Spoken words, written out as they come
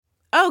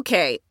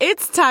Okay,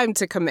 it's time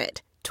to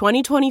commit.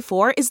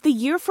 2024 is the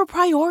year for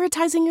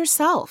prioritizing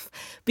yourself.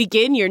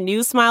 Begin your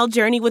new smile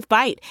journey with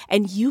Byte,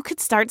 and you could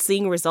start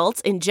seeing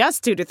results in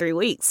just 2 to 3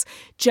 weeks.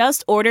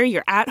 Just order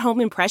your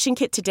at-home impression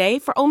kit today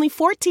for only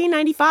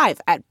 $14.95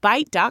 at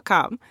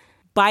Byte.com.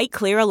 Byte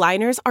Clear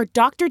aligners are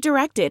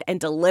doctor-directed and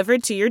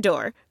delivered to your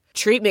door.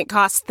 Treatment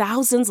costs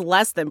thousands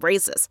less than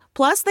braces.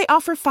 Plus, they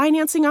offer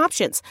financing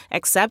options,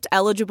 accept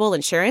eligible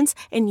insurance,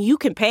 and you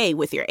can pay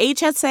with your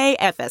HSA,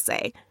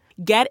 FSA.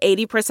 Get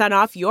 80%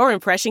 off your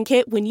impression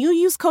kit when you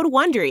use code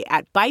WONDERY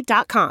at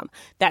Byte.com.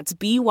 That's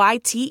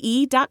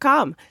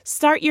BYTE.com.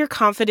 Start your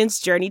confidence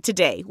journey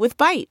today with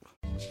Byte.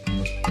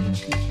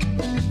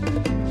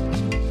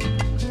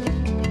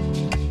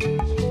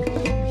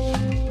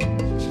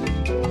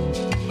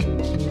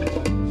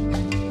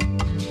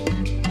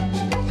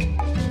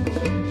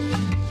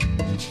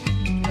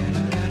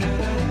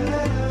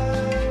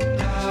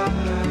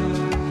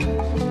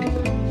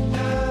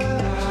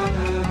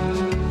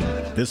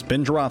 This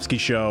Ben Joravsky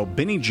Show,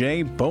 Benny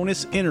J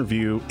bonus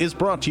interview is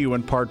brought to you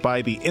in part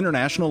by the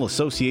International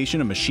Association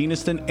of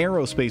Machinists and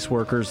Aerospace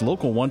Workers,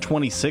 Local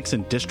 126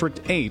 and District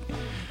 8,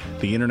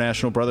 the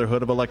International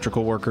Brotherhood of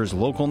Electrical Workers,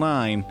 Local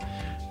 9,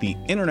 the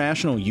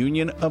International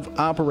Union of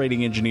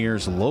Operating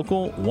Engineers,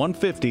 Local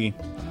 150,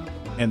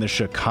 and the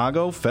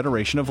Chicago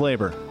Federation of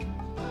Labor.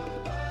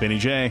 Benny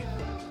J,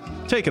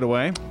 take it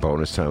away.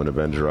 Bonus time on the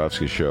Ben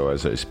Joravsky Show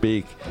as I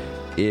speak.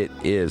 It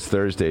is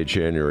Thursday,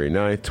 January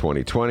 9th,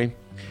 2020.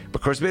 Of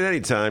course,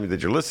 any time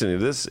that you're listening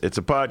to this, it's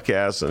a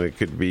podcast, and it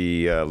could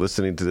be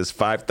listening to this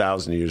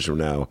 5,000 years from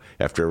now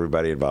after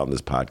everybody involved in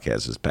this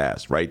podcast has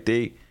passed. Right,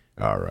 D?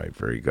 All right,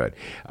 very good.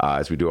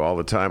 As we do all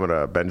the time on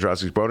a Ben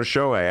Joravsky's bonus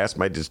show, I ask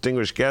my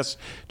distinguished guest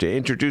to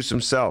introduce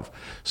himself.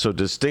 So,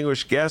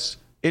 distinguished guest,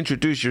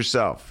 introduce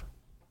yourself.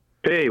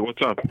 Hey,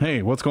 what's up?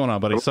 Hey, what's going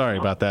on, buddy? Sorry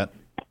about that.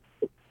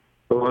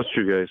 I lost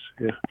you guys.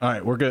 Yeah. All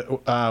right, we're good.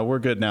 We're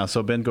good now.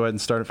 So, Ben, go ahead and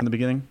start it from the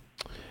beginning.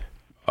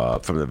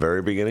 From the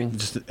very beginning?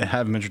 Just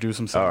have him introduce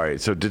himself. All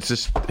right. So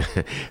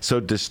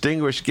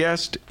distinguished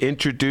guest,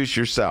 introduce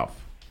yourself.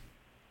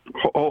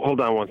 Hold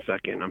on one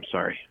second. I'm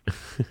sorry.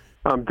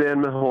 I'm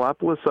Dan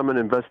Mihalopoulos. I'm an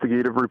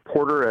investigative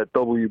reporter at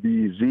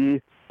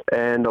WBEZ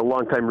and a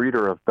longtime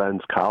reader of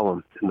Ben's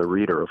column in The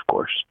Reader, of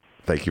course.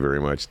 Thank you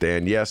very much,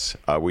 Dan. Yes,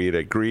 we had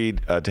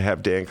agreed to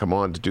have Dan come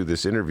on to do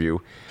this interview.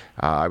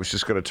 I was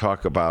just going to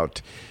talk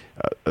about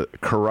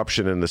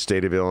corruption in the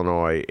state of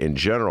Illinois in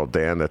general,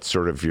 Dan. That's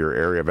sort of your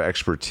area of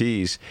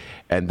expertise.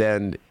 And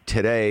then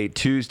today,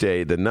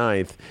 Tuesday, the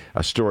 9th,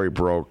 a story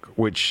broke,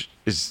 which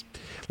is,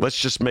 let's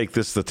just make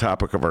this the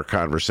topic of our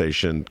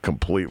conversation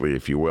completely,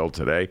 if you will,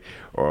 today.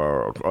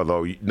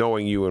 Although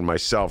knowing you and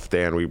myself,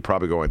 Dan, we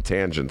probably go on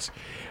tangents.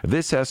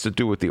 This has to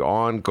do with the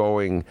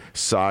ongoing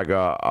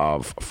saga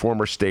of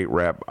former state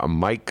rep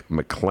Mike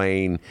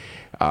McLean,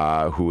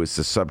 who is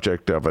the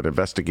subject of an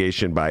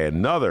investigation by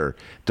another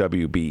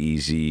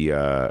WBEZ,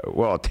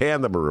 a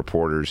tandem of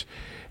reporters.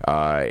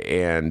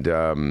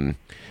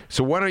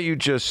 So why don't you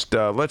just,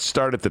 let's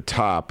start at the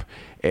top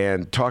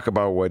and talk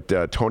about what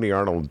Tony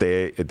Arnold,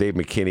 Dave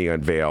McKinney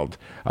unveiled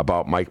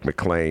about Mike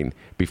McLean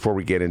before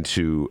we get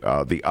into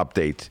the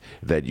update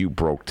that you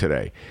broke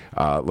today.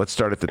 Let's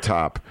start at the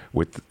top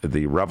with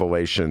the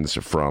revelations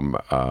from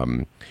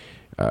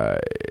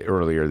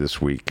earlier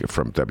this week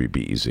from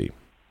WBEZ.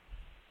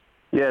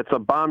 Yeah, it's a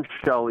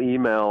bombshell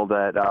email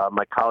that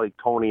my colleague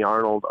Tony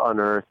Arnold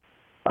unearthed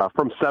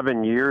from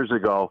 7 years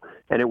ago,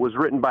 and it was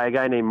written by a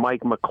guy named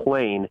Mike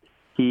McLean.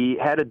 He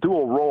had a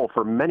dual role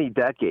for many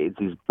decades.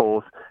 He's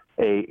both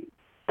a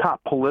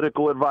top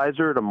political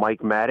advisor to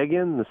Mike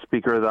Madigan, the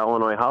Speaker of the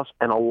Illinois House,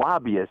 and a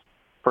lobbyist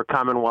for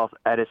Commonwealth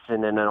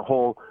Edison and a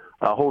whole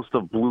host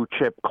of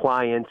blue-chip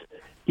clients.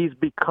 He's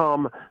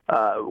become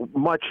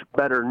much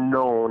better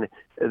known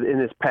in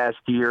this past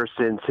year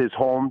since his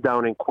home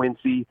down in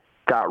Quincy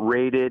got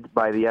raided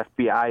by the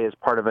FBI as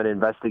part of an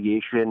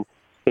investigation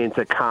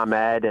into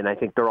ComEd, and I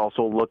think they're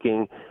also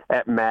looking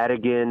at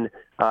Madigan,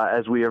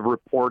 as we have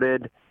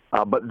reported.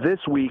 But this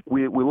week,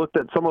 we looked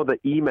at some of the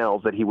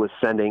emails that he was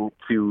sending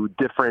to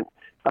different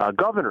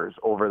governors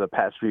over the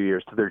past few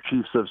years, to their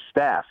chiefs of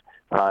staff.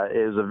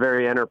 It was a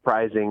very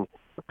enterprising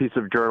piece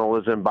of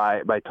journalism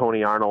by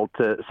Tony Arnold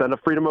to send a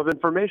Freedom of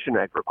Information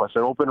Act request,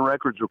 an open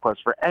records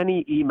request for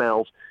any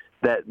emails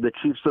that the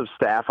chiefs of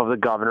staff of the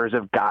governors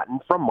have gotten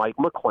from Mike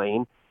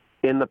McLean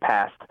in the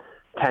past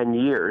 10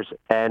 years.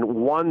 And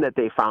one that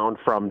they found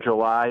from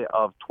July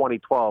of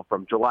 2012,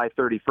 from July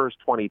 31st,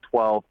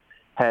 2012,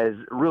 has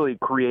really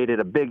created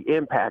a big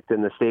impact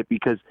in the state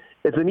because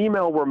it's an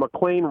email where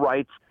McLean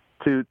writes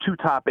to two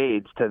top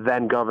aides to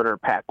then Governor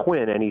Pat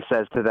Quinn, and he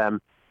says to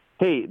them,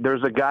 hey,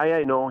 there's a guy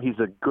I know, he's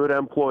a good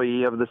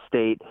employee of the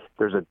state,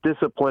 there's a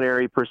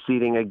disciplinary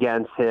proceeding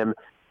against him,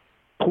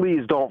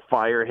 please don't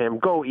fire him,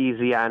 go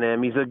easy on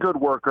him, he's a good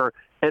worker,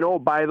 and oh,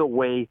 by the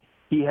way,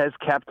 he has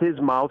kept his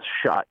mouth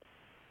shut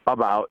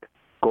about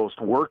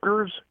ghost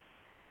workers,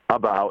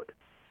 about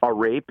a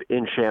rape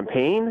in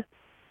Champaign,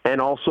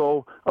 and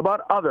also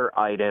about other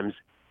items.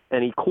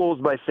 And he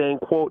closed by saying,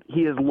 quote,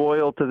 he is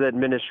loyal to the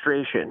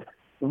administration.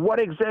 What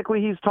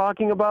exactly he's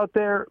talking about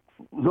there,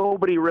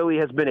 nobody really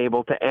has been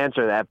able to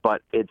answer that,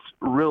 but it's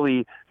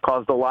really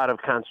caused a lot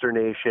of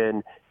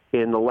consternation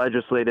in the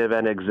legislative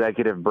and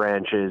executive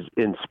branches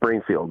in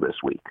Springfield this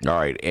week. All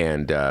right,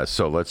 and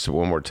so let's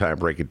one more time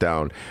break it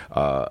down.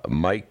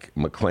 Mike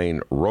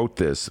McLean wrote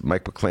this.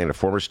 Mike McLean, a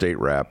former state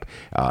rep,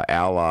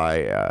 ally,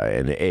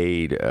 and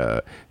aide,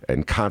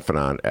 and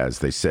confidant, as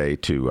they say,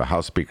 to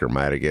House Speaker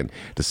Madigan,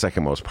 the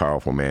second most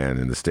powerful man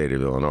in the state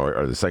of Illinois,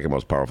 or the second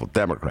most powerful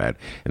Democrat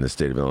in the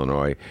state of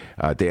Illinois.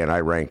 Dan, I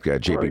rank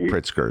J.B.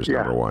 Pritzker as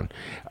number one.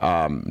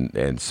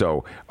 And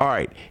so, all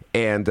right,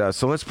 and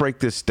so let's break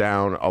this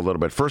down a little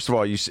bit. First of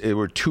all, there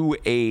were two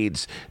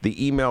aides.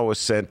 The email was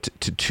sent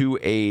to two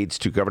aides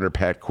to Governor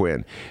Pat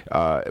Quinn.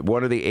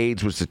 One of the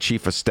aides was the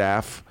chief of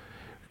staff,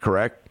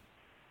 correct?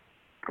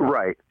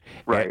 Right.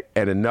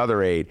 And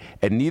another aide.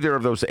 And neither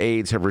of those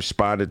aides have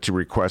responded to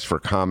requests for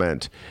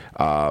comment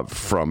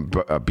from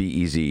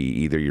BEZ,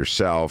 either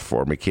yourself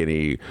or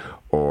McKinney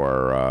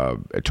or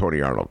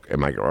Tony Arnold.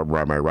 Am I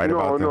right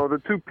about that? No. The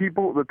two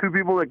people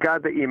that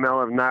got the email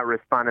have not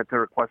responded to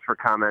requests for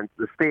comments.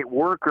 The state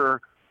worker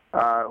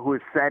who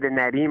is said in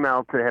that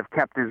email to have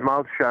kept his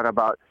mouth shut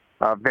about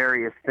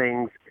various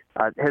things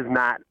has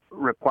not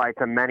replied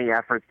to many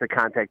efforts to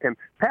contact him.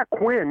 Pat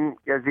Quinn,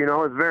 as you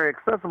know, is very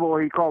accessible.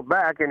 He called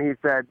back and he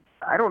said,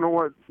 I don't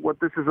know what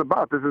this is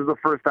about. This is the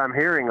first I'm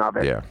hearing of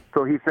it. Yeah.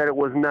 So he said it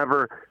was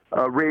never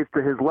raised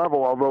to his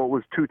level, although it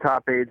was two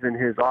top aides in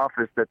his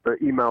office that the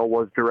email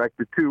was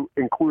directed to,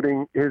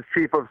 including his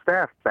chief of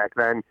staff back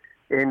then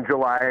in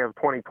July of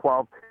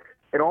 2012.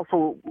 It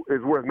also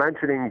is worth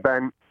mentioning,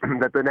 Ben,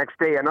 that the next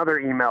day another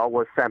email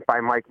was sent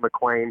by Mike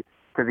McLean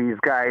to these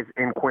guys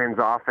in Quinn's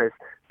office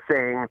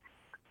saying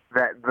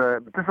that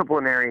the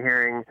disciplinary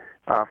hearing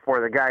for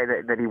the guy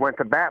that he went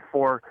to bat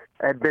for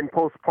had been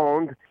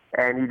postponed,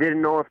 and he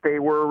didn't know if they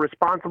were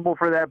responsible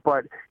for that,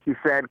 but he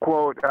said,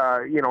 quote,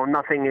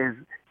 nothing is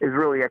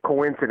really a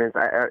coincidence.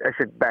 I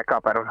should back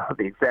up. I don't know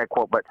the exact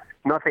quote, but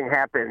nothing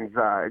happens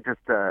just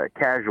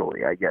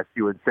casually, I guess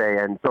you would say.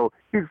 And so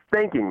he's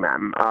thanking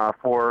them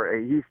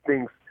he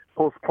thinks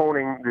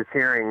postponing this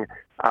hearing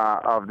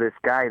of this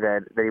guy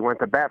that he went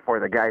to bat for,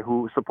 the guy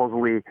who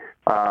supposedly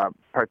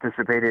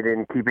participated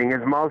in keeping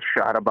his mouth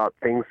shut about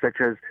things such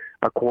as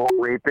a, quote,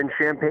 rape in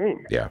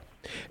Champaign. Yeah.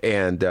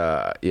 And,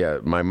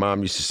 my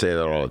mom used to say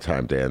that all the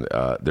time, Dan.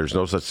 There's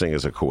no such thing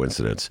as a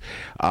coincidence.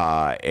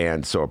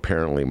 And so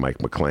apparently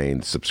Mike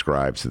McLean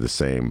subscribes to the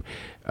same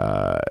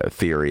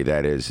theory.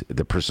 That is,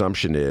 the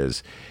presumption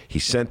is he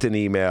sent an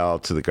email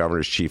to the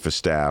governor's chief of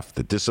staff.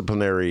 The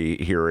disciplinary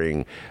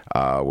hearing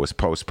was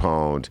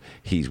postponed.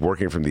 He's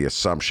working from the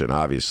assumption,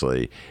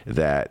 obviously,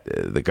 that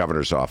the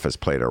governor's office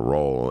played a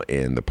role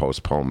in the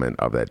postponement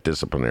of that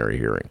disciplinary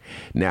hearing.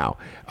 Now,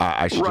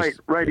 I should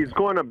Right. He's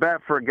going to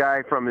bat for a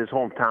guy from his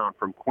hometown,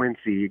 from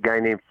Quincy, a guy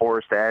named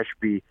Forrest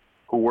Ashby,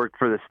 who worked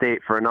for the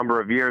state for a number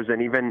of years,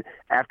 and even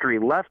after he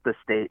left the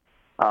state,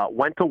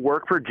 went to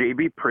work for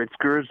J.B.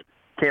 Pritzker's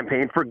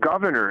campaign for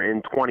governor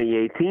in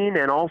 2018,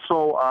 and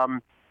also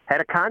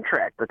had a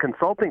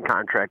consulting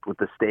contract with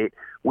the state,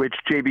 which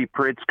J.B.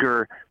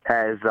 Pritzker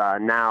has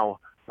now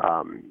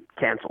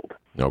canceled.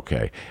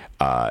 Okay.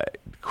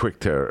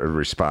 Quick to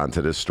respond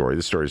to this story.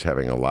 This story is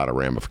having a lot of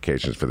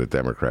ramifications for the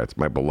Democrats,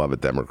 my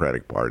beloved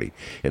Democratic Party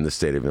in the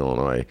state of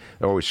Illinois.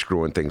 They're always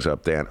screwing things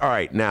up, Dan. All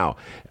right, now,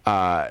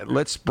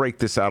 let's break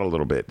this out a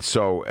little bit.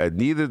 So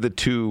neither the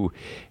two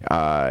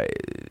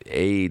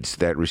aides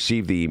that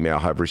received the email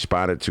have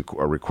responded to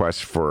a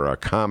request for a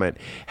comment.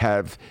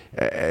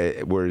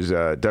 Was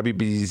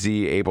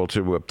WBEZ able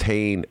to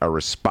obtain a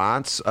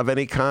response of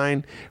any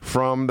kind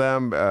from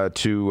them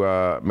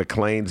to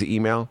McLean's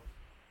email?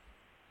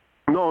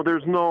 No,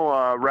 there's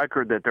no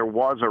record that there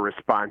was a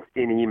response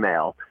in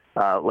email.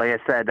 Like I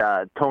said,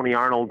 Tony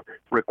Arnold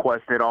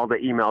requested all the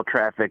email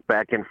traffic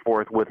back and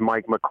forth with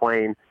Mike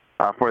McLean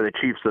for the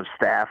chiefs of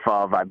staff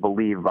of, I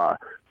believe,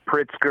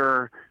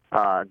 Pritzker,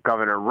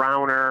 Governor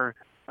Rauner,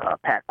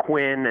 Pat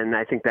Quinn, and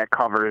I think that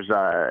covers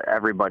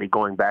everybody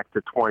going back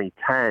to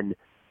 2010.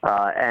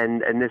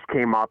 And this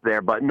came up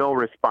there, but no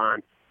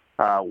response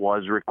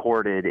was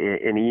recorded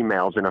in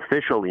emails, in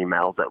official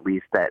emails at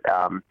least, that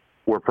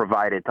were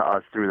provided to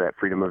us through that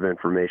Freedom of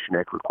Information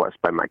Act request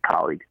by my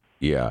colleague.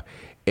 Yeah.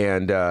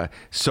 And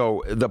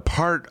so the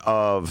part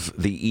of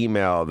the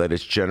email that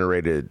has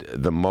generated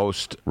the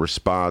most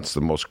response,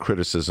 the most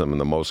criticism,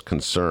 and the most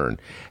concern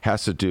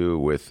has to do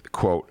with,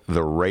 quote,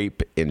 the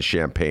rape in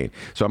Champaign.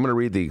 So I'm going to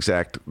read the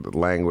exact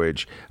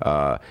language.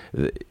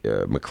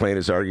 McLean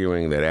is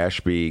arguing that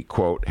Ashby,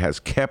 quote, has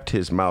kept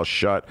his mouth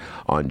shut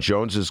on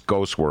Jones's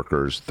ghost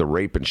workers, the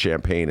rape in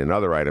Champaign, and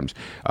other items.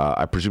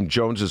 I presume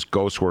Jones's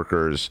ghost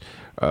workers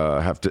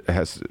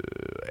has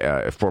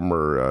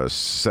former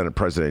Senate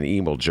President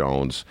Emil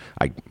Jones.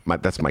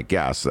 That's my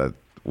guess.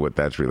 What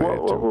that's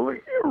related to.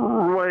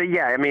 Well,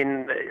 yeah. I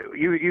mean,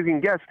 you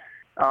can guess,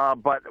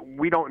 but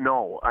we don't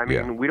know. I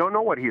mean, we don't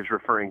know what he's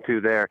referring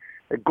to there.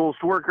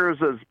 Ghost workers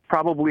is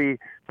probably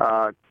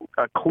a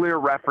clear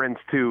reference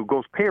to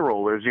ghost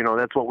payrollers. You know,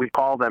 that's what we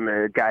call them,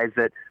 guys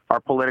that are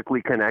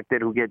politically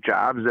connected, who get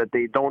jobs that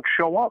they don't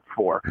show up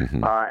for,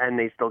 and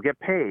they still get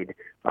paid.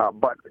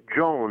 But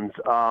Jones,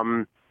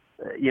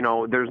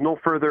 there's no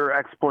further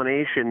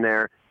explanation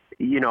there.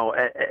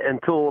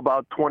 Until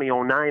about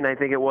 2009, I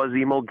think it was,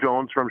 Emil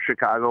Jones from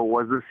Chicago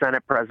was the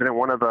Senate president,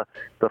 one of the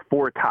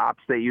four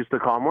tops, they used to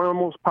call him, one of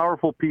the most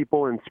powerful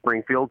people in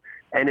Springfield.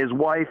 And his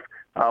wife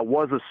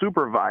was a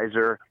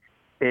supervisor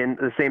in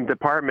the same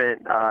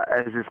department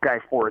as this guy,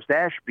 Forrest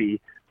Ashby,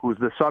 who's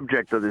the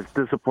subject of this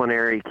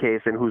disciplinary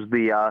case and who's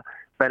the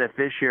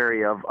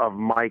beneficiary of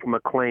Mike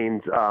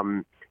McLean's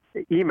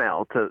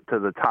email to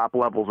the top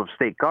levels of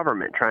state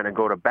government, trying to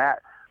go to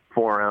bat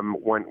for him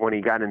when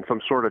he got in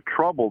some sort of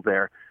trouble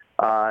there.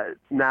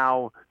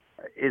 Now,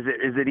 is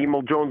it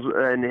Emil Jones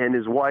and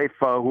his wife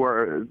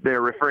who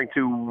they're referring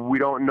to? We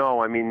don't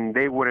know. I mean,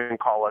 they wouldn't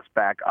call us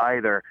back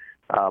either.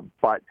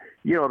 But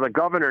the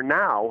governor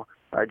now,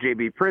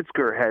 J.B.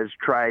 Pritzker, has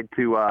tried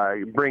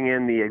to bring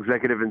in the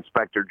executive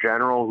inspector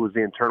general, who's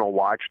the internal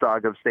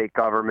watchdog of state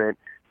government,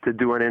 to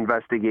do an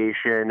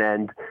investigation.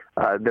 And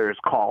there's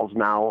calls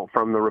now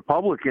from the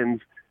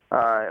Republicans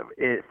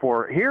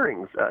for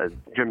hearings.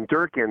 Jim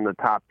Durkin, the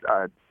top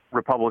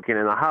Republican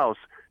in the House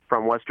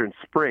from Western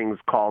Springs,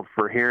 called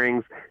for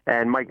hearings,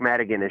 and Mike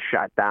Madigan has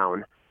shot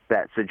down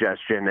that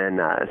suggestion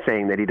and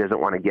saying that he doesn't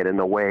want to get in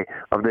the way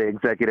of the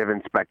executive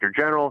inspector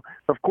general.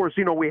 Of course,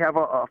 we have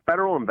a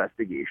federal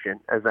investigation,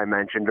 as I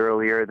mentioned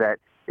earlier, that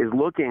is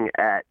looking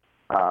at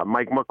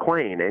Mike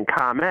McLean and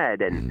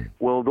ComEd, and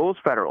will those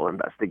federal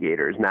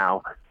investigators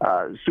now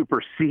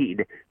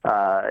supersede,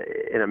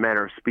 in a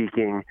manner of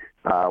speaking,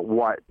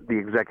 what the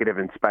executive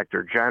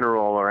inspector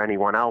general or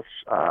anyone else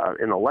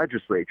in the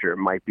legislature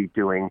might be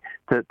doing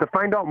to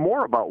find out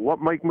more about what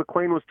Mike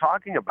McLean was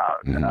talking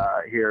about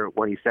here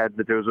when he said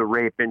that there was a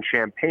rape in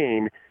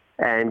Champaign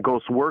and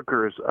ghost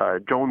workers,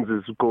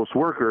 Jones's ghost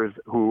workers,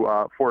 who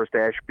Forrest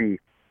Ashby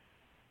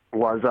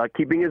was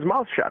keeping his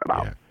mouth shut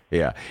about.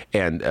 Yeah,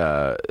 and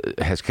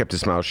has kept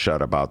his mouth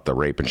shut about the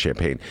rape in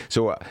Champaign.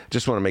 So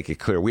just want to make it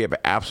clear, we have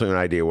absolutely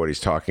no idea what he's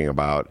talking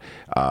about.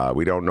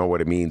 We don't know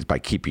what it means by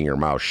keeping your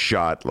mouth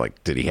shut.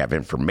 Like, did he have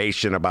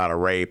information about a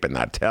rape and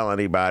not tell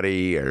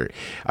anybody? Or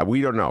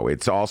we don't know.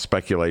 It's all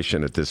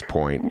speculation at this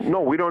point.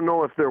 No, we don't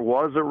know if there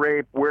was a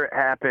rape, where it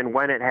happened,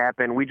 when it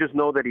happened. We just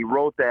know that he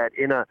wrote that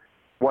in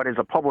what is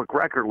a public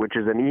record, which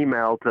is an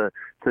email to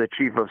the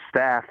chief of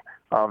staff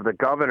of the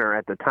governor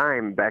at the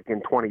time back in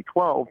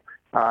 2012.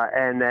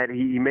 And that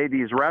he made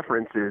these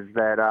references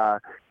that,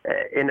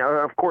 and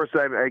of course,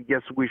 I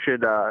guess we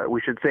should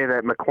say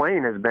that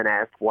McLean has been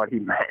asked what he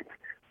meant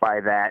by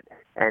that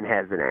and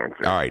hasn't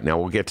answered. All right, now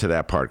we'll get to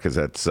that part because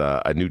that's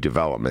a new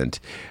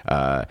development.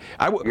 When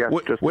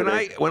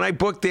I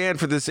booked Dan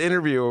for this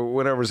interview,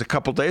 when it was a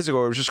couple days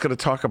ago, I was just going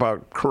to talk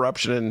about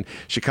corruption in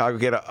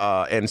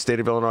Chicago, and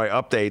state of Illinois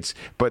updates,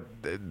 but.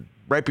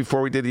 Right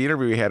before we did the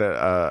interview, we had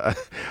a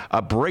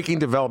breaking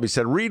development. He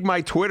said, read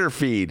my Twitter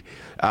feed.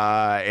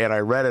 And I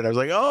read it. I was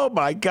like, oh,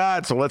 my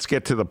God. So let's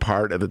get to the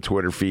part of the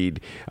Twitter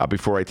feed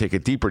before I take a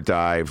deeper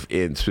dive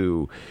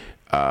into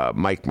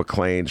Mike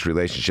McLean's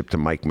relationship to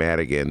Mike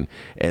Madigan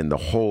and the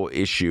whole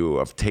issue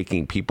of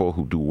taking people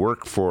who do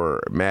work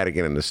for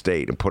Madigan in the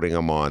state and putting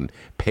them on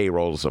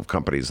payrolls of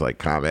companies like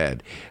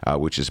ComEd,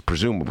 which is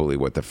presumably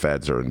what the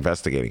feds are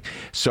investigating.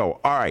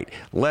 So, all right,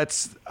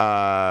 let's,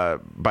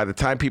 by the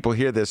time people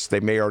hear this, they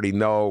may already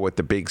know what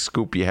the big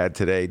scoop you had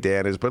today,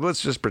 Dan, is, but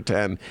let's just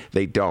pretend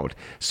they don't.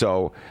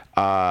 So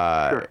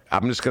sure.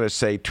 I'm just going to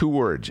say two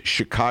words,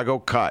 Chicago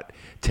cut.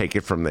 Take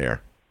it from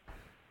there.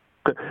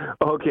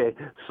 Okay,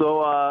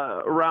 so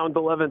around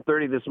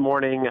 11:30 this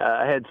morning,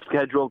 I had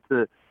scheduled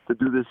to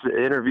do this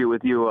interview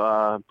with you,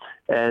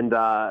 and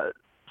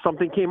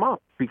something came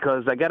up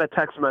because I got a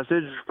text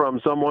message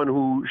from someone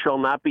who shall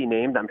not be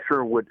named, I'm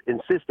sure would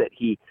insist that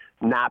he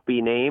not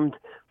be named,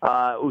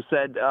 who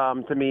said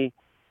to me,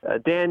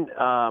 Dan,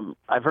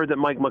 I've heard that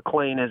Mike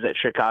McLean is at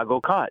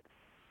Chicago Cut.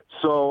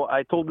 So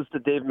I told this to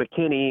Dave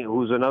McKinney,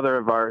 who's another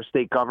of our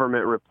state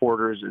government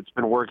reporters that's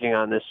been working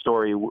on this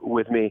story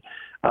with me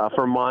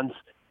for months,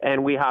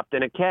 and we hopped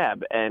in a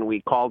cab, and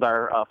we called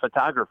our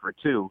photographer,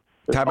 too.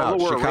 Time out.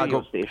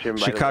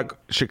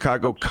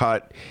 Chicago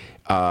Cut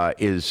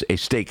is a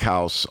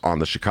steakhouse on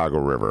the Chicago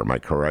River, am I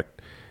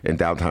correct? In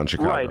downtown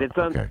Chicago? Right. It's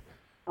on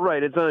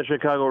the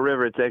Chicago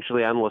River. It's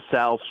actually on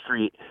LaSalle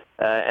Street.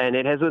 And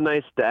it has a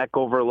nice deck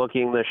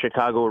overlooking the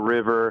Chicago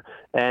River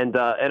and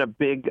a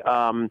big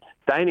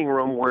dining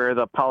room where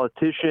the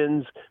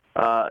politicians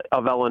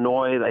of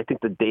Illinois, I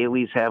think the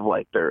Dailies have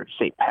like their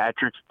St.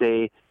 Patrick's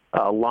Day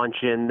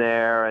lunch in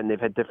there, and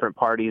they've had different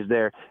parties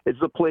there. It's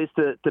the place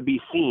to be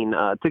seen,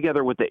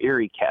 together with the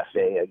Erie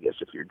Cafe, I guess,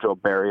 if you're Joe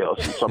Barrios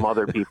and some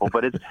other people.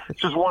 But it's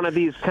just one of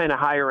these kind of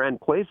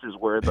higher-end places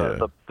where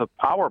the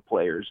power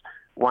players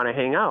want to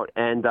hang out.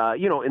 And,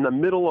 in the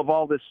middle of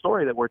all this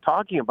story that we're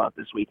talking about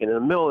this week, and in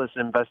the middle of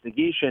this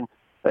investigation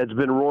that's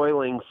been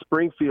roiling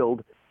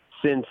Springfield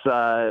since,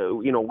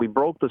 we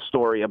broke the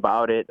story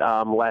about it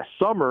last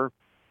summer,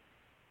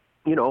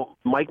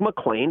 Mike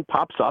McLean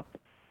pops up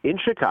in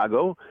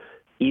Chicago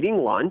eating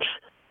lunch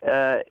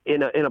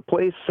in a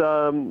place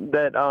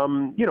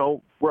that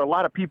where a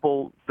lot of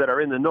people that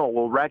are in the know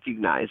will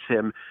recognize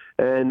him.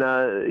 And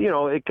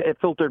it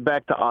filtered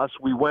back to us.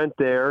 We went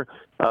there.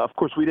 Of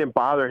course, we didn't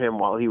bother him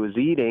while he was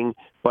eating,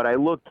 but I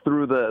looked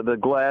through the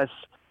glass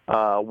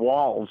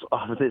walls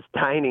of this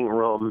dining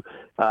room,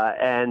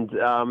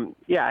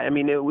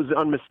 it was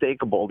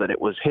unmistakable that it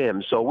was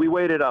him. So we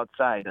waited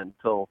outside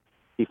until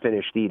he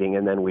finished eating,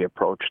 and then we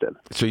approached him.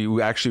 So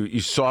you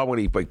saw when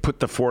he put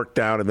the fork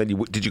down, and then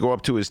did you go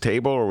up to his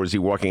table, or was he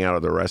walking out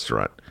of the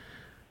restaurant?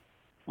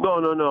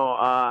 No.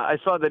 I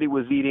saw that he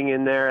was eating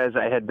in there as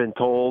I had been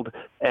told,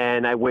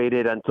 and I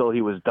waited until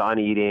he was done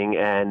eating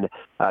and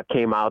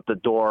came out the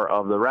door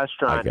of the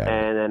restaurant,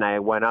 and then I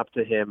went up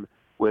to him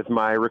with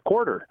my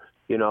recorder,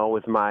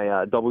 with my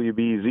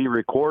WBEZ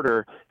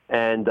recorder,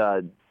 and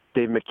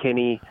Dave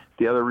McKinney,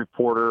 the other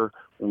reporter,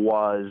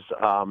 was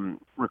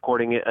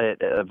recording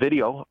a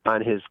video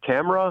on his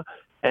camera,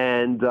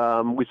 and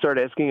we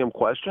started asking him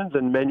questions.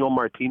 And Manuel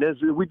Martinez,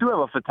 we do have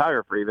a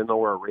photographer, even though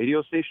we're a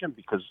radio station,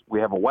 because we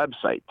have a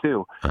website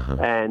too. Uh-huh.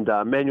 And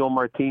Manuel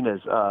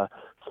Martinez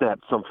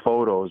snapped some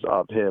photos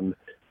of him,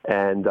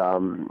 and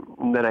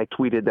then I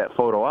tweeted that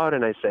photo out,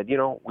 and I said,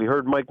 we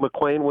heard Mike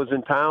McClain was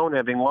in town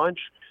having lunch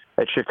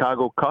at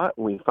Chicago Cut.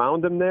 We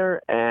found him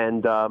there,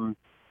 and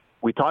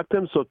we talked to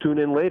him, so tune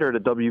in later to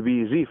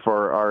WBEZ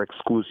for our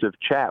exclusive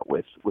chat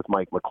with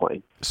Mike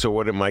McClain. So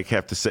what did Mike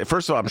have to say?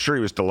 First of all, I'm sure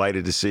he was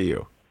delighted to see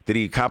you. Did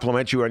he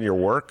compliment you on your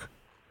work?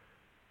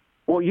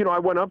 Well, I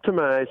went up to him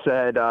and I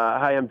said,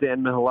 hi, I'm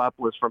Dan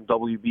Mihalopoulos from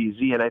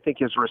WBEZ, and I think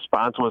his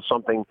response was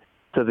something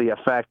to the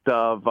effect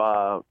of,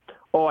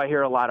 I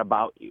hear a lot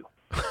about you.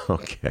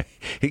 Okay.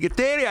 He goes,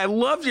 Danny, I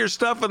loved your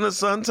stuff in the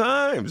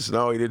Sun-Times.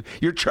 No, he didn't.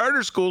 Your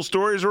charter school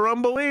stories are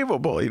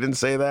unbelievable. He didn't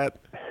say that?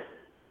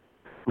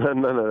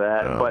 None of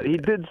that. Oh, but he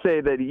did say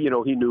that,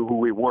 he knew who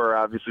we were.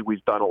 Obviously,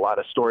 we've done a lot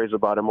of stories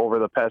about him over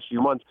the past few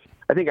months.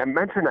 I think I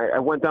mentioned I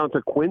went down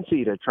to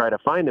Quincy to try to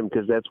find him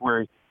because that's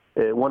where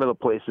one of the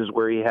places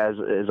where he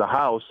is a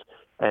house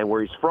and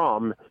where he's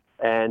from,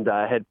 and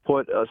had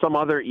put some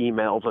other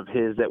emails of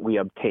his that we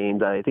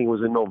obtained. I think it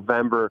was in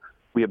November.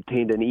 We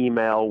obtained an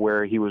email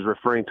where he was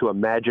referring to a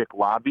magic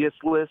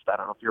lobbyist list. I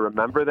don't know if you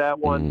remember that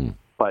one,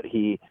 but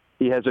he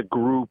has a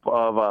group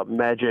of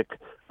magic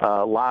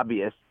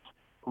lobbyists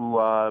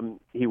who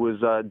he was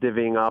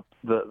divvying up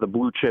the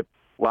blue chip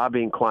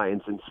lobbying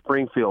clients in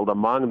Springfield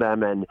among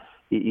them, and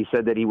he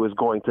said that he was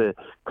going to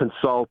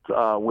consult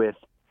with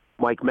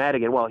Mike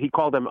Madigan. Well, he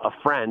called him a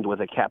friend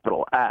with a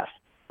capital F,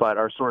 but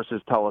our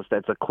sources tell us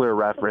that's a clear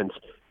reference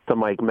to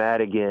Mike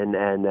Madigan,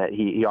 and that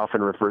he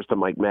often refers to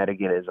Mike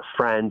Madigan as a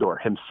friend or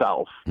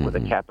himself with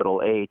a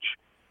capital H.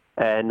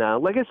 And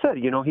like I said,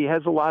 he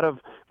has a lot of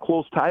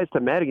close ties to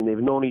Madigan. They've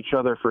known each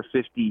other for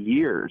 50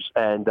 years.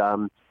 And,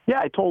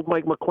 I told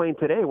Mike McClain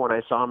today when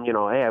I saw him,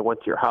 hey, I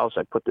went to your house.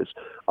 I put this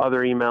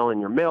other email in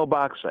your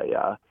mailbox.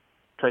 I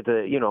tried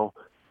to,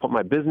 put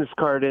my business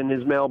card in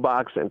his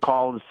mailbox and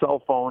call his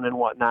cell phone and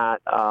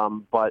whatnot.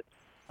 But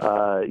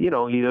he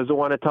doesn't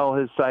want to tell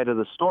his side of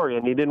the story.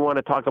 And he didn't want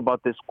to talk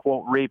about this,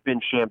 quote, rape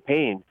in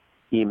Champaign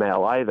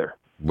email either.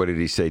 What did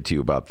he say to you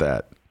about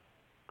that?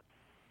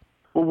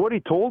 Well, what he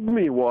told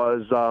me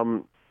was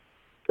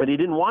that he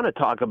didn't want to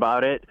talk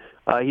about it.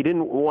 He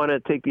didn't want to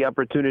take the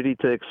opportunity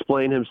to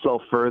explain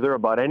himself further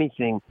about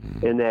anything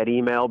in that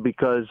email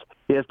because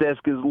he has to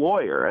ask his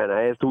lawyer. And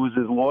I asked who was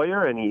his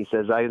lawyer, and he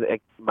says,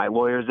 my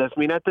lawyers asked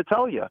me not to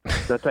tell you,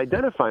 not to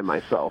identify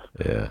myself,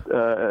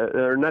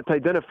 or not to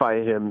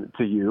identify him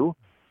to you.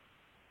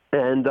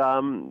 And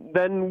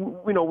then,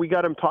 we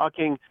got him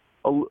talking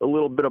a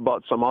little bit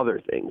about some other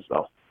things,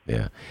 though.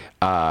 Yeah.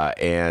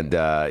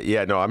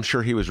 I'm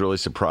sure he was really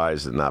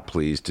surprised and not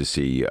pleased to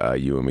see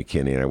you and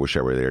McKinney, and I wish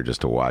I were there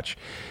just to watch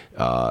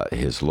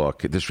his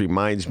look. This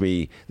reminds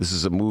me, this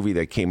is a movie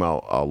that came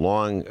out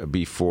long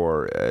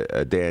before,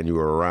 Dan, you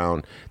were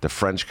around, The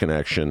French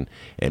Connection,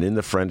 and in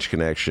The French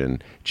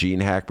Connection, Gene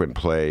Hackman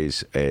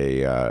plays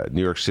a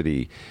New York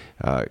City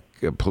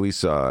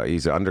police,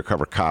 he's an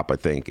undercover cop, I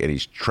think, and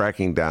he's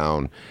tracking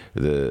down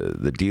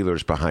the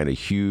dealers behind a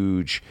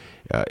huge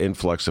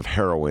influx of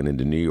heroin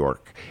into New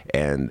York.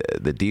 And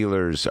the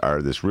dealers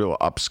are this real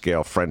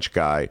upscale French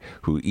guy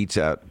who eats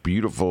at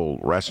beautiful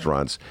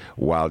restaurants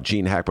while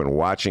Gene Hackman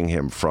watching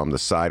him from the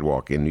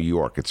sidewalk in New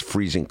York. It's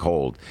freezing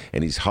cold,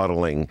 and he's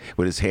huddling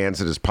with his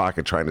hands in his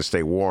pocket trying to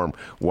stay warm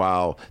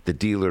while the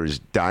dealer is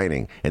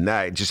dining. And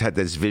that, I just had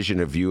this vision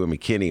of you and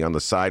McKinney on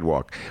the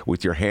sidewalk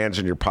with your hands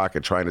in your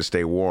pocket trying to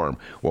stay warm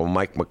while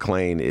Mike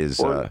McClain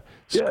is...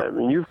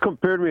 you've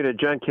compared me to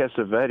John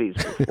Cassavetes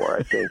before,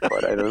 I think,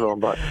 but I don't know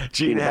about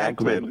Gene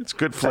Hackman. It's a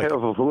good flick. I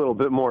have a little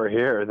bit more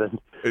hair than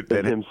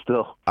him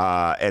still.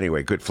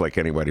 Anyway, good flick.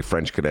 Anybody,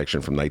 French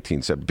Connection from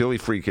 1970. Billy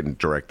Friedkin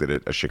directed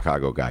it, a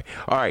Chicago guy.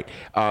 All right,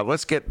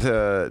 let's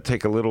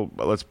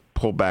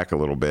pull back a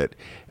little bit.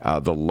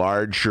 the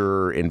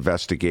larger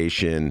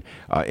investigation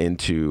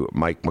into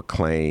Mike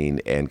McLean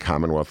and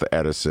Commonwealth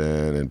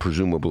Edison and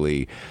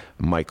presumably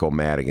Michael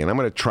Madigan. I'm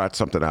going to trot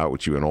something out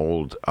with you, an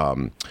old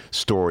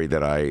story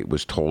that I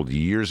was told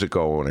years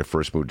ago when I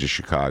first moved to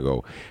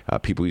Chicago.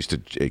 People used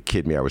to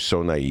kid me. I was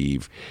so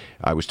naive.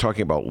 I was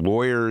talking about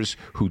lawyers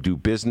who do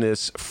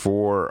business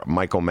for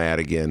Michael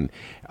Madigan.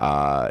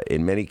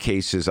 In many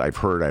cases, I've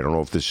heard, I don't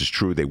know if this is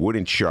true, they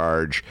wouldn't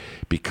charge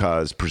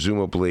because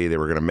presumably they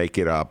were going to make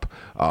it up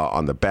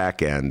on the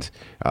back end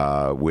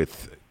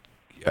with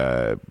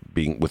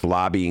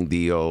lobbying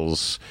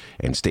deals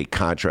and state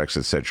contracts,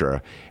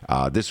 etc.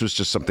 This was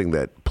just something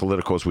that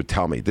politicos would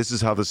tell me. This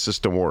is how the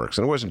system works.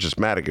 And it wasn't just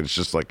Madigan. It's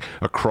just like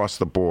across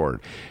the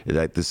board.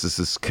 That this is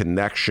this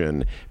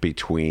connection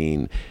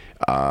between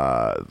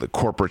the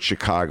corporate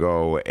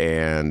Chicago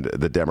and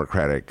the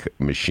Democratic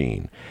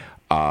machine.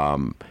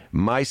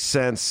 My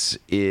sense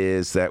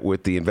is that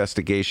with the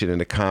investigation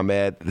into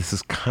ComEd, this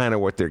is kind of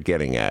what they're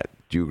getting at.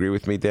 Do you agree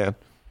with me, Dan?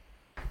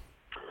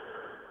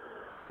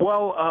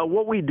 Well,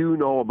 what we do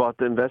know about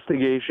the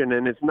investigation,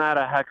 and it's not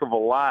a heck of a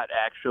lot,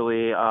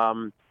 actually,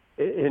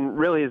 and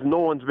really is no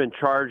one's been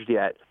charged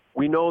yet.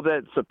 We know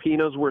that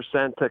subpoenas were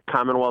sent to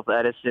Commonwealth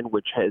Edison,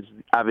 which has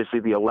obviously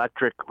the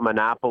electric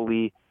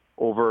monopoly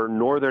over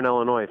northern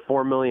Illinois,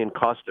 4 million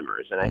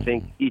customers. And I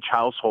think each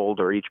household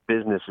or each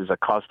business is a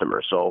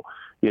customer. So,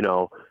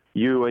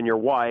 you and your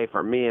wife,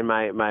 or me and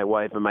my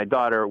wife and my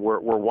daughter, we're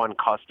one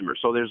customer.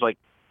 So there's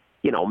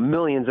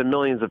millions and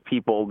millions of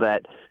people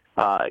that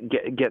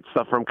get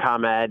stuff from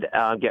ComEd,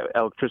 get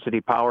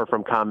electricity power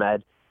from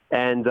ComEd,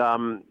 and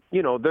they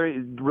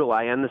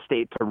rely on the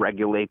state to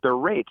regulate their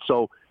rates.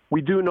 So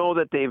we do know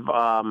that they've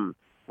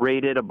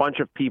raided a bunch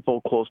of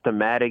people close to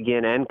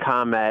Madigan and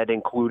ComEd,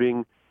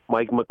 including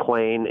Mike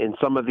McLean. In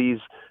some of these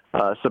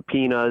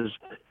subpoenas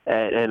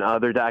and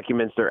other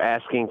documents, they're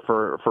asking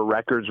for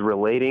records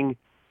relating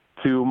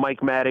to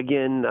Mike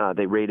Madigan.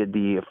 They raided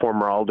the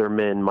former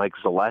alderman Mike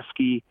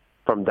Zaleski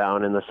from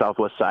down in the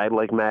southwest side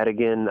like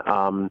Madigan.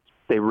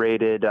 They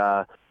raided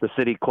the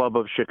City Club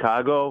of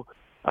Chicago,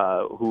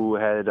 who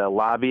had a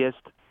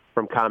lobbyist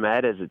from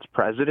ComEd as its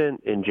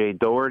president, in Jay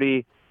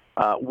Doherty.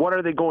 What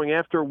are they going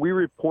after? We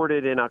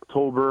reported in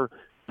October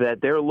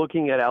that they're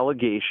looking at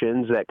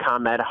allegations that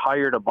ComEd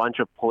hired a bunch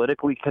of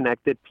politically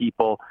connected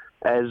people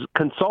as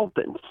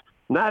consultants,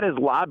 not as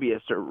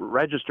lobbyists or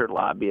registered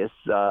lobbyists,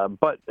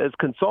 but as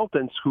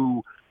consultants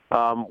who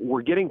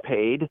were getting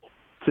paid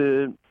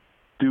to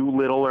do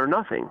little or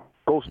nothing,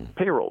 ghost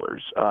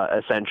payrollers,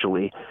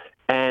 essentially.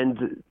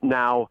 And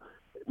now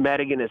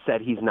Madigan has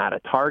said he's not a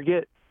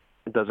target,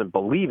 doesn't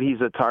believe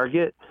he's a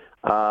target,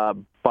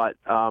 but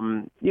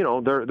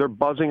they're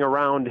buzzing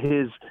around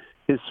his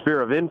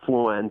sphere of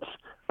influence,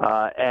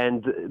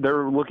 and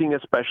they're looking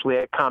especially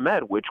at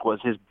ComEd, which was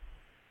his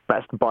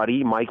best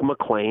buddy, Mike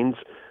McLean's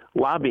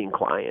lobbying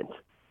client.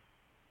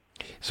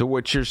 So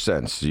what's your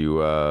sense?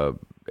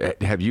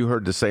 Have you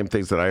heard the same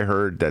things that I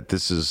heard, that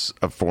this is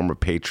a form of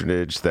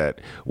patronage, that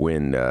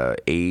when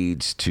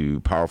aides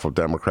to powerful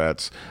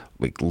Democrats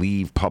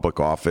leave public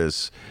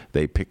office,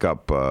 they pick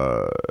up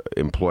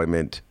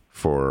employment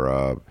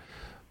for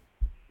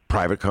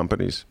private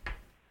companies?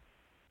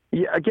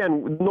 Yeah,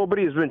 again,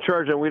 nobody has been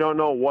charged, and we don't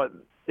know what,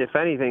 if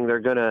anything, they're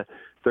gonna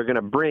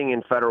bring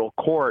in federal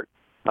court.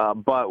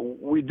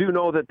 But we do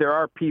know that there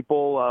are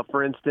people.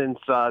 For instance,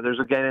 there's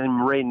a guy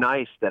named Ray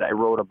Nice that I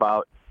wrote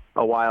about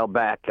a while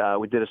back.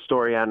 We did a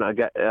story on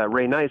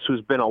Ray Nice,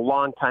 who's been a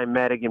longtime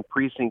Madigan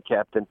precinct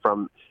captain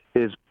from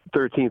his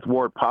 13th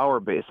Ward power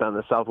base on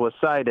the southwest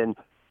side. And,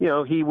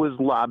 he was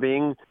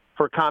lobbying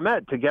for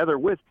ComEd together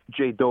with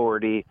Jay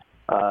Doherty,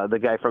 the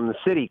guy from the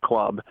City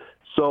Club.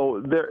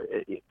 So there,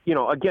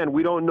 again,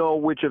 we don't know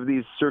which of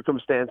these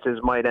circumstances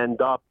might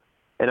end up,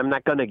 and I'm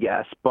not going to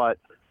guess, but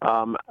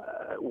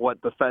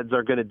what the feds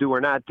are going to do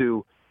or not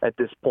do at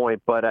this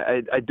point. But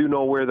I do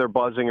know where they're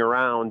buzzing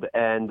around,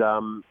 and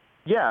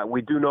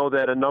we do know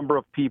that a number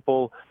of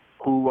people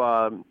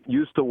who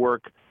used to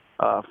work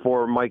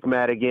for Mike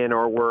Madigan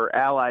or were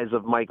allies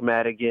of Mike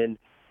Madigan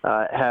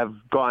have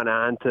gone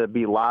on to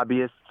be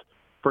lobbyists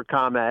for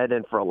ComEd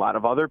and for a lot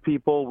of other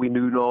people. We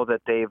do know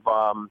that they've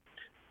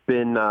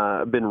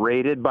been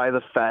raided by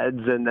the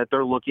feds, and that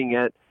they're looking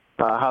at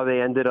how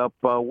they ended up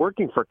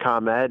working for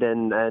ComEd,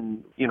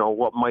 and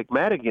what Mike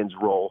Madigan's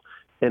role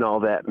in all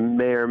that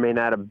may or may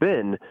not have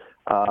been.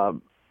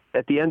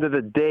 At the end of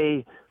the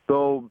day,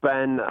 though,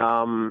 Ben,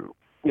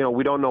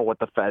 we don't know what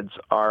the feds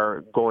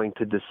are going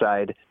to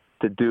decide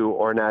to do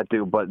or not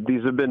do, but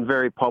these have been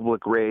very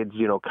public raids.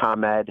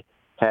 ComEd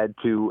had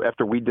to,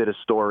 after we did a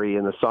story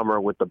in the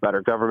summer with the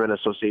Better Government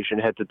Association,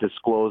 had to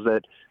disclose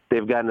that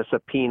they've gotten a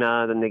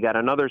subpoena, then they got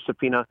another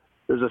subpoena.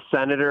 There's a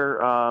senator,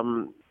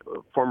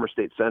 former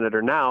state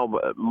senator now,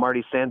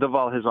 Marty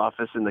Sandoval, his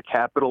office in the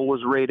Capitol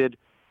was raided.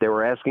 They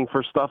were asking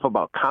for stuff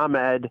about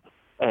ComEd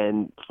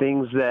and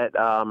things that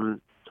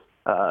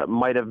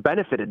might have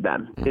benefited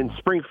them in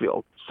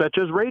Springfield, such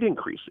as rate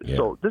increases. Yeah.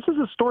 So this is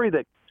a story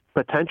that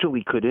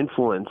potentially could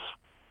influence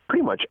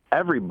pretty much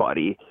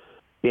everybody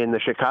in the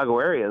Chicago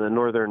area, in the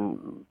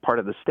northern part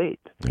of the state.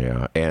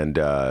 Yeah, and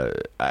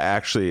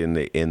actually, in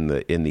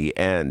the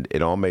end,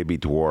 it all may be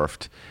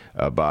dwarfed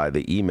by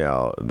the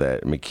email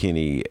that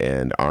McKinney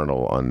and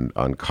Arnold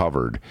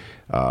uncovered,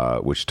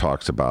 which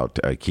talks about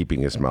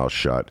keeping his mouth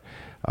shut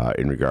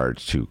in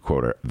regards to,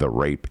 quote, the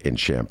rape in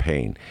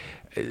Champaign.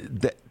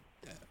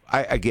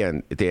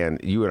 Again, Dan,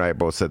 you and I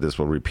both said this,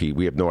 we'll repeat,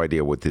 we have no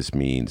idea what this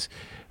means,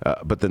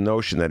 but the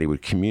notion that he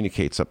would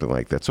communicate something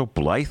like that so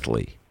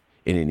blithely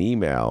in an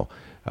email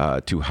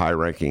to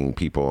high-ranking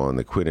people in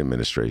the Quinn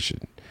administration,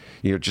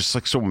 just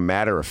like so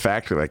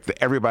matter-of-factly, like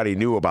everybody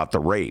knew about the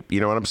rape.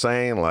 You know what I'm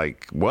saying?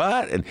 Like,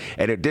 what? And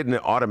it didn't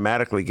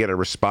automatically get a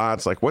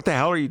response like, what the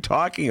hell are you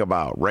talking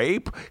about?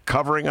 Rape?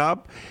 Covering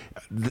up?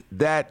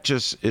 That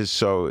just is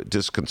so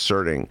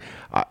disconcerting.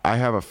 I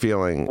have a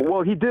feeling...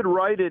 Well, he did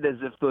write it as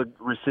if the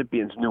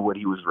recipients knew what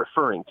he was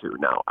referring to.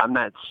 Now, I'm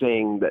not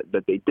saying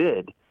that they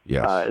did.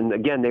 Yes. And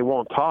again, they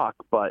won't talk,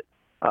 but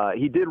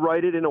he did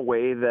write it in a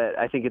way that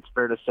I think it's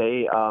fair to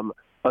say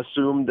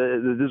assumed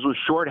that this was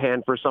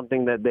shorthand for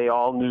something that they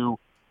all knew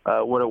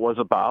what it was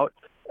about.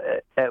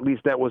 At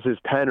least that was his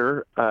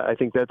tenor. I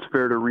think that's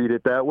fair to read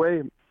it that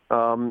way.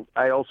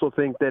 I also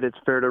think that it's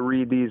fair to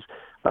read these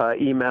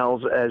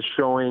emails as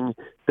showing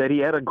that he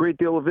had a great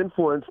deal of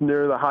influence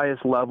near the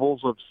highest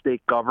levels of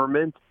state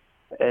government.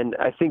 And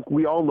I think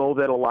we all know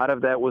that a lot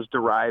of that was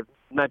derived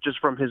not just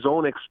from his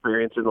own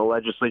experience in the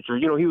legislature.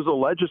 He was a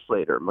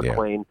legislator,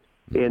 McLean.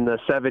 Yeah. In the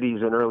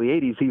 70s and early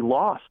 80s, he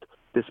lost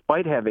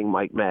despite having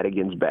Mike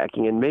Madigan's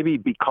backing, and maybe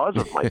because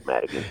of Mike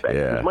Madigan's backing.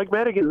 Yeah. Mike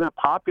Madigan is not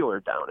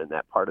popular down in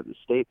that part of the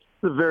state.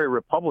 It's a very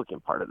Republican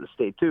part of the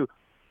state, too.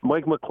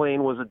 Mike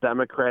McLean was a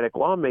Democratic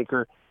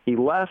lawmaker. He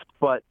left,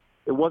 but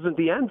it wasn't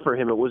the end for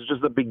him. It was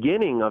just the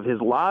beginning of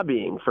his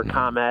lobbying for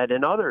ComEd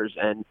and others.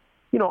 And,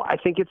 I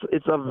think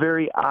it's a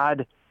very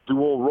odd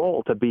dual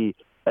role to be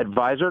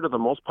advisor to the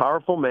most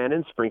powerful man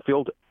in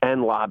Springfield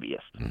and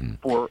lobbyist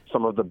for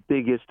some of the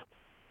biggest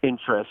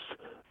interests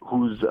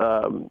whose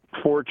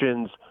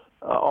fortunes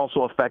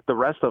also affect the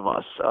rest of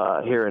us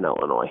here in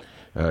Illinois.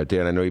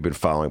 Dan, I know you've been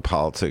following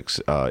politics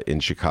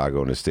in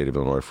Chicago and the state of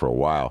Illinois for a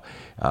while.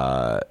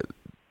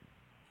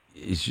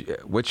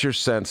 What's your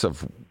sense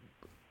of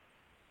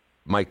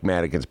Mike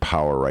Madigan's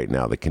power right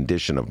now, the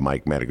condition of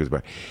Mike Madigan's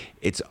power?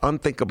 It's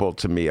unthinkable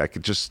to me.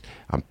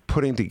 I'm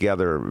putting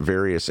together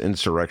various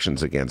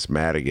insurrections against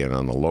Madigan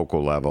on the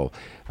local level,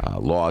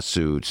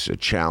 lawsuits,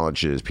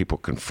 challenges, people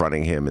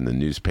confronting him in the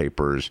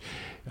newspapers.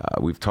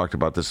 We've talked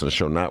about this on the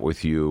show, not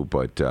with you,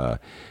 but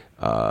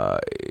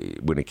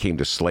when it came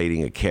to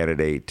slating a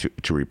candidate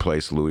to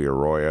replace Louis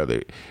Arroyo,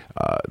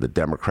 the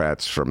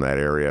Democrats from that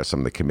area,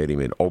 some of the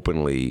committeemen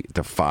openly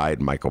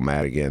defied Michael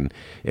Madigan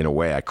in a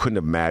way I couldn't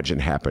imagine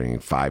happening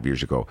 5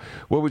 years ago.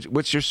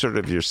 What's your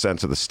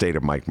sense of the state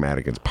of Mike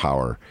Madigan's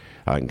power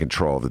and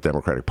control of the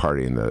Democratic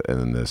Party in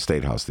the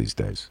State House these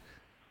days?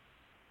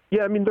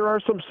 Yeah, there are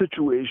some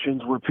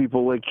situations where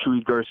people like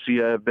Chuy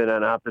Garcia have been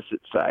on opposite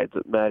sides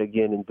of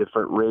Madigan in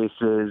different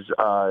races,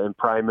 in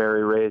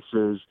primary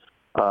races.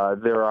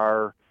 There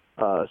are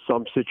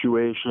some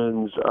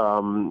situations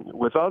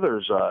with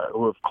others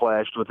who have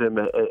clashed with him,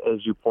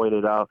 as you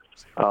pointed out.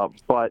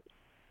 But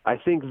I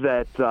think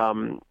that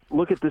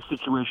look at this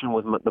situation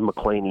with the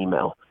McLean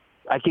email.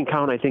 I can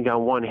count, I think,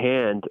 on one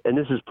hand, and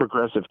this is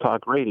progressive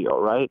talk radio,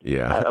 right?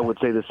 Yeah. I would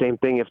say the same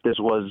thing if this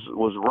was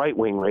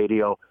right-wing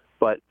radio.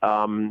 But,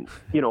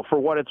 for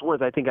what it's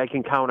worth, I think I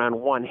can count on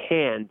one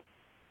hand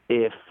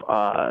if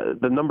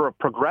the number of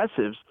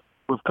progressives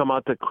who have come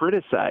out to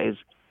criticize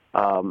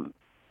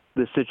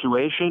the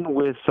situation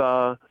with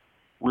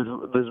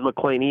this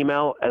McLean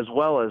email, as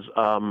well as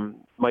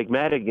Mike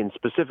Madigan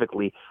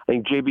specifically. I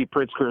think J.B.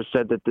 Pritzker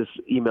said that this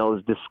email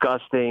is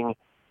disgusting,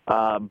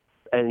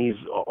 and he's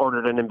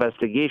ordered an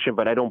investigation,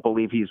 but I don't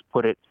believe he's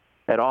put it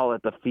at all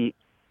at the feet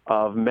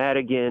of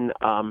Madigan.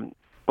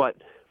 But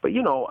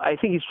I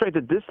think he's tried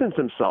to distance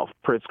himself,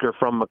 Pritzker,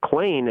 from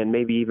McLean and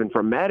maybe even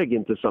from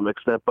Madigan to some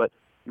extent. But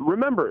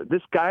remember,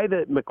 this guy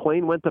that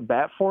McLean went to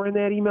bat for in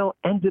that email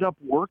ended up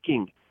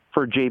working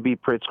for J.B.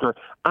 Pritzker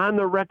on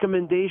the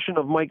recommendation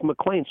of Mike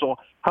McLean. So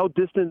how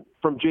distant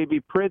from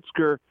J.B.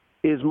 Pritzker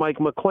is Mike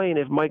McLean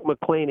if Mike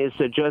McLean is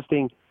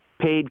suggesting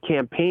paid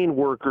campaign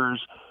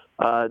workers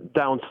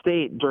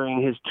downstate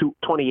during his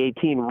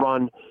 2018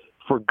 run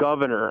for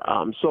governor?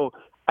 So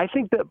I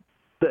think that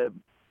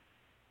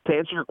to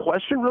answer your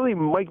question, really,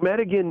 Mike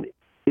Madigan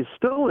is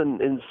still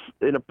in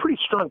a pretty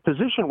strong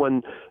position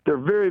when there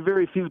are very,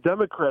 very few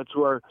Democrats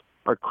who are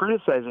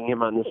criticizing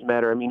him on this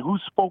matter.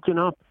 Who's spoken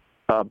up,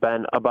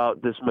 Ben,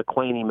 about this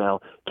McLean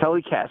email?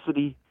 Kelly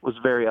Cassidy was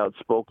very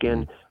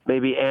outspoken.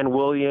 Maybe Ann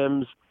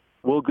Williams,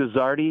 Will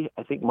Guzzardi,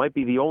 I think, might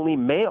be the only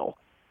male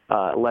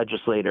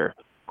legislator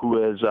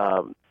who has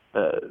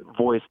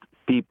voiced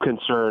deep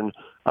concern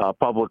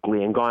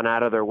publicly and gone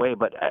out of their way.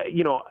 But,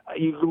 you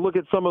look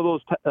at some of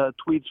those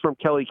tweets from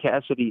Kelly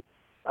Cassidy,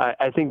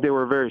 I think they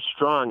were very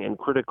strong and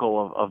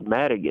critical of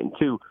Madigan,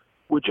 too,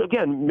 which,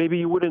 again, maybe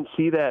you wouldn't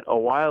see that a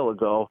while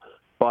ago,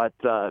 but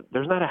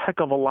there's not a heck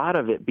of a lot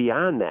of it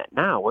beyond that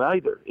now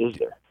either, is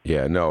there?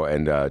 Yeah, no,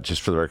 and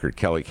just for the record,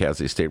 Kelly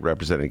Cassidy, State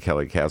Representative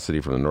Kelly Cassidy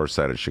from the north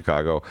side of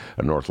Chicago,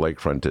 a North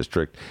Lakefront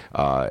district,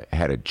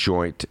 had a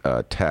joint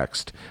a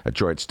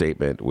joint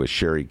statement with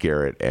Sherry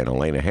Garrett and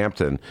Elena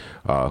Hampton,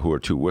 who are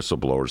two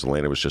whistleblowers.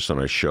 Elena was just on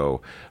a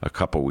show a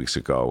couple weeks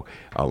ago.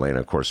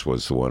 Elena, of course,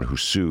 was the one who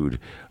sued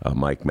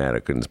Mike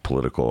Madigan's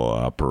political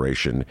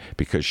operation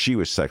because she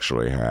was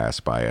sexually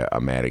harassed by a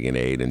Madigan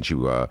aide, and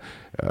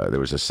there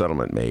was a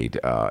settlement made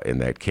in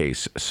that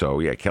case. So,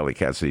 yeah, Kelly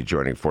Cassidy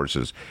joining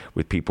forces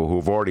with people who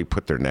have already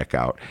put their neck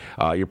out.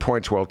 Your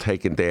point's well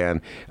taken,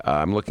 Dan.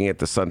 I'm looking at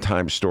the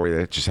Sun-Times story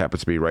that just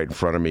happens to be right in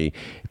front of me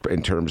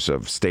in terms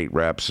of state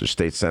reps or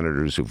state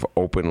senators who've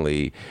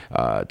openly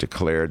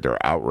declared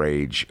their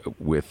outrage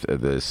with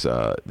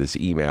this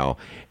email.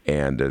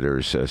 And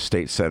there's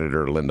State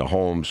Senator Linda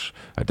Holmes,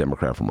 a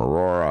Democrat from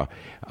Aurora,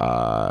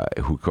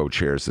 who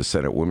co-chairs the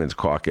Senate Women's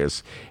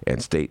Caucus,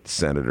 and State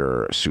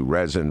Senator Sue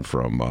Rezin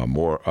from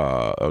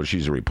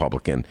she's a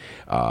Republican.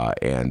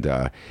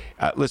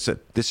 Listen,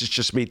 this is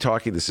just me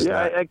talking. This is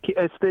not.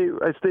 I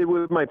stay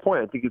with my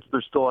point. I think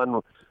they're still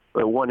on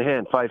one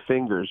hand, five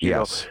fingers.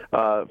 Yes.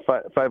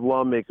 Five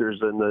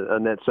lawmakers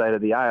on that side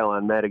of the aisle,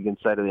 on Madigan's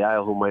side of the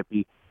aisle, who might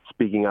be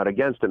speaking out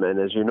against him. And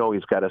as you know,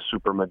 he's got a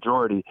super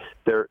majority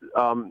there.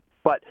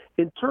 But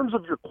in terms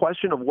of your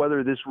question of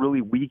whether this really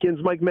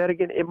weakens Mike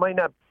Madigan, it might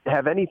not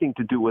have anything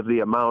to do with the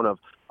amount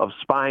of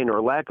spine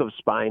or lack of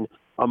spine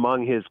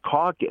among his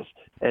caucus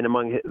and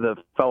among the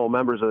fellow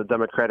members of the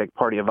Democratic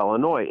Party of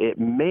Illinois. It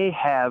may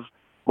have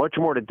much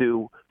more to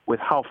do with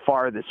how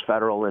far this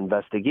federal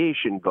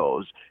investigation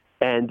goes.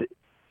 And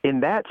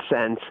in that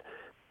sense,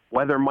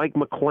 whether Mike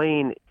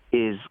McLean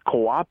is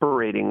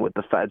cooperating with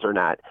the feds or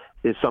not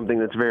is something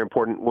that's very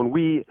important. When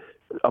we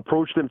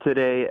approached him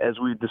today, as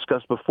we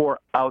discussed before,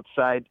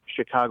 outside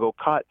Chicago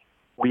Cut,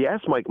 we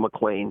asked Mike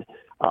McLean,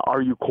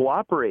 are you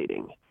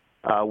cooperating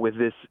with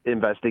this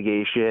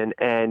investigation?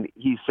 And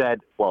he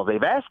said, well,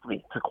 they've asked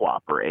me to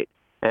cooperate.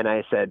 And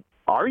I said,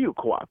 are you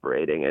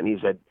cooperating? And he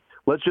said,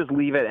 let's just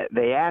leave it at,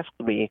 they asked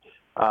me.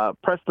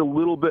 Pressed a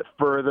little bit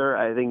further.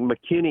 I think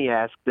McKinney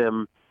asked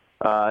him,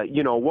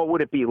 what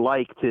would it be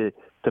like to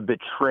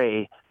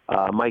betray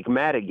Mike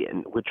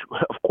Madigan, which,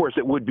 of course,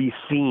 it would be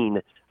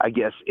seen, I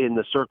guess, in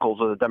the circles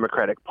of the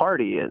Democratic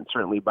Party and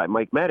certainly by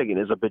Mike Madigan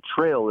as a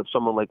betrayal if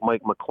someone like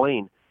Mike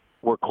McLean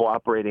were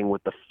cooperating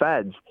with the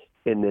feds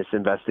in this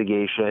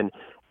investigation.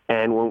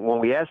 And when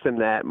we asked him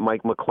that,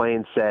 Mike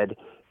McLean said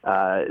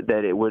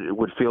that it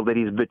would feel that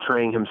he's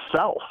betraying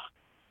himself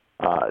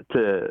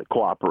to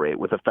cooperate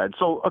with the feds.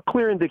 So a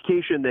clear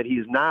indication that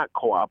he's not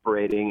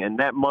cooperating, and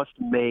that must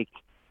make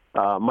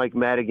Mike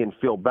Madigan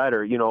feel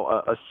better.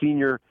 A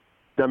senior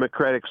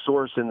Democratic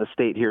source in the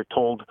state here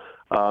told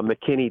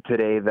McKinney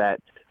today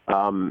that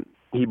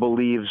he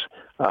believes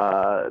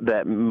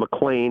that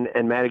McLean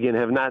and Madigan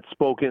have not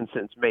spoken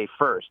since May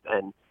 1st.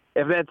 And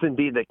if that's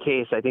indeed the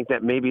case, I think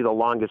that may be the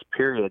longest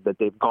period that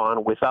they've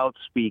gone without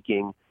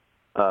speaking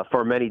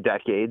for many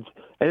decades.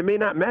 And it may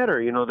not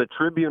matter. The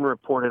Tribune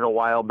reported a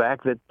while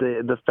back that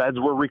the feds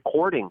were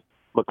recording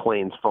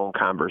McLean's phone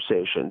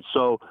conversations.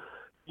 So,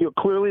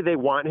 clearly they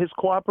want his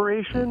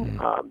cooperation.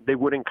 They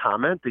wouldn't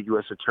comment, the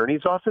U.S.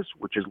 Attorney's Office,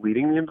 which is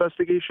leading the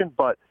investigation.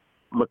 But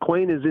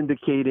McLean is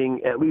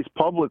indicating, at least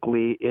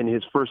publicly in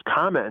his first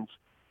comments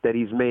that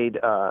he's made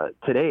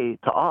today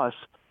to us,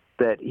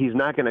 that he's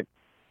not going to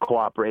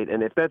cooperate.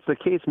 And if that's the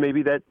case,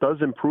 maybe that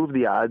does improve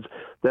the odds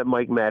that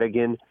Mike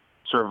Madigan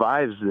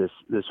survives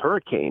this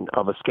hurricane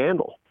of a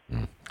scandal.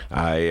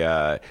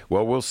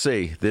 We'll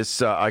see.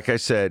 This, like I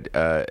said,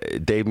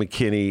 Dave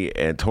McKinney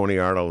and Tony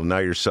Arnold, and now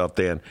yourself,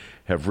 Dan,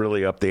 have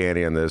really upped the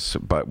ante on this.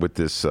 But with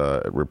this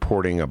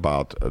reporting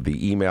about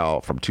the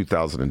email from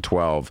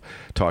 2012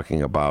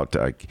 talking about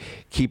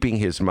keeping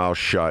his mouth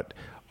shut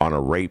on a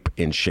rape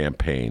in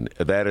Champaign,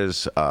 that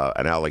is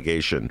an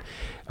allegation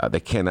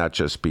that cannot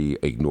just be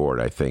ignored,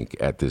 I think,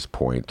 at this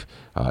point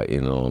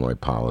in Illinois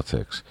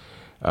politics.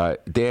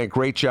 Dan,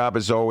 great job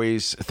as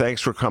always.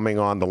 Thanks for coming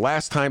on. The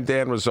last time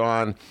Dan was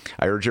on,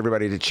 I urge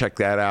everybody to check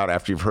that out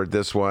after you've heard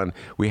this one.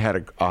 We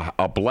had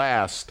a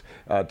blast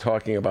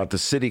talking about the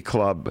City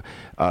Club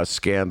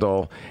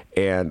scandal,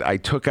 and I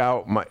took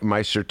out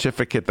my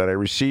certificate that I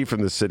received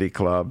from the City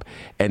Club,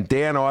 and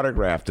Dan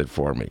autographed it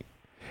for me.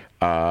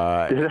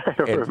 I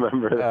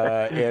remember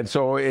that. And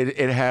so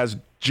it has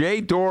Jay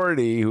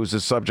Doherty, who's the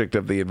subject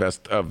of the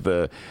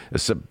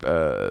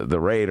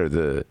raid,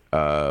 and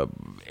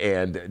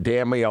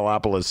Dan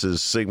Mihalopoulos'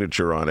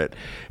 signature on it.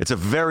 It's a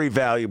very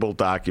valuable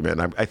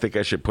document. I think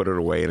I should put it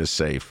away in a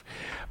safe.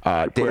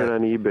 Put it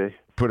on eBay.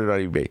 Put it on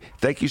eBay.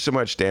 Thank you so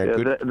much, Dan.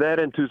 Yeah, that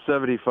and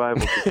 $275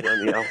 will put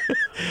on the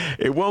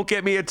It won't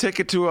get me a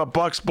ticket to a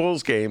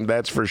Bucks-Bulls game,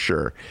 that's for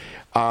sure.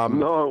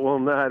 No, it will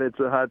not. It's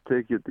a hot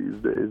ticket these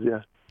days,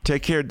 yeah.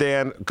 Take care,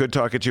 Dan. Good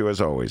talking to you as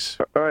always.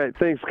 All right.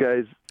 Thanks,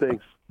 guys.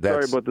 Thanks.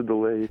 Sorry about the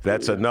delay.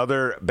 That's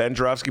another Ben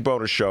Joravsky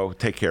bonus show.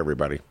 Take care,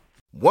 everybody.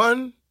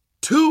 1,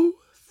 2,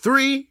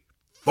 3,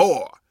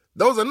 4.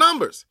 Those are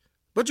numbers.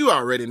 But you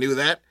already knew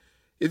that.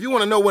 If you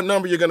want to know what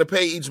number you're going to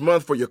pay each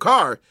month for your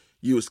car,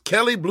 use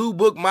Kelley Blue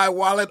Book My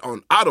Wallet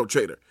on Auto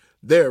Trader.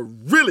 They're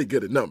really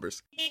good at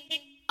numbers.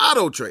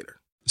 Auto Trader.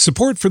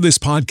 Support for this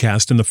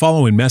podcast and the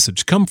following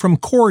message come from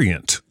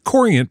Corient.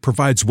 Corient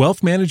provides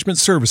wealth management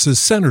services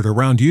centered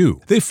around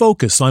you. They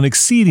focus on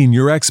exceeding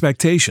your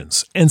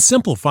expectations and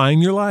simplifying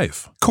your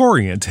life.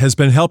 Corient has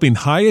been helping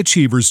high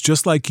achievers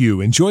just like you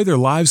enjoy their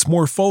lives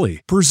more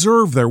fully,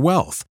 preserve their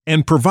wealth,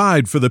 and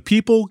provide for the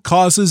people,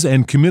 causes,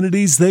 and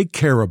communities they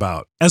care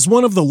about. As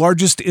one of the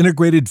largest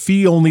integrated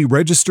fee-only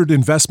registered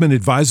investment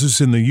advisors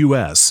in the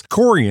U.S.,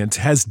 Corient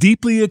has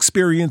deeply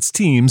experienced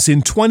teams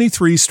in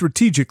 23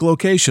 strategic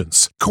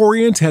locations.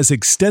 Corient has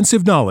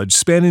extensive knowledge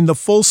spanning the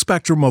full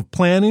spectrum of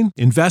planning,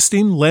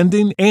 investing,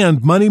 lending,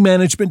 and money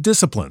management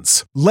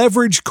disciplines.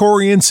 Leverage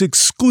Corient's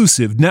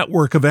exclusive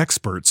network of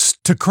experts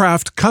to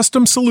craft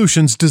custom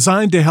solutions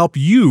designed to help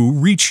you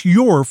reach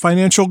your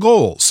financial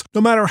goals,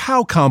 no matter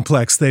how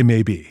complex they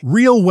may be.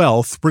 Real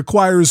wealth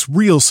requires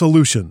real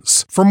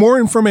solutions. For more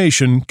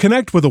information,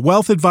 connect with a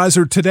wealth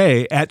advisor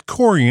today at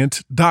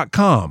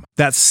Corient.com.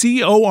 That's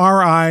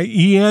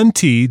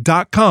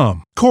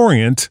Corient.com.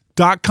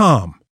 Corient.com.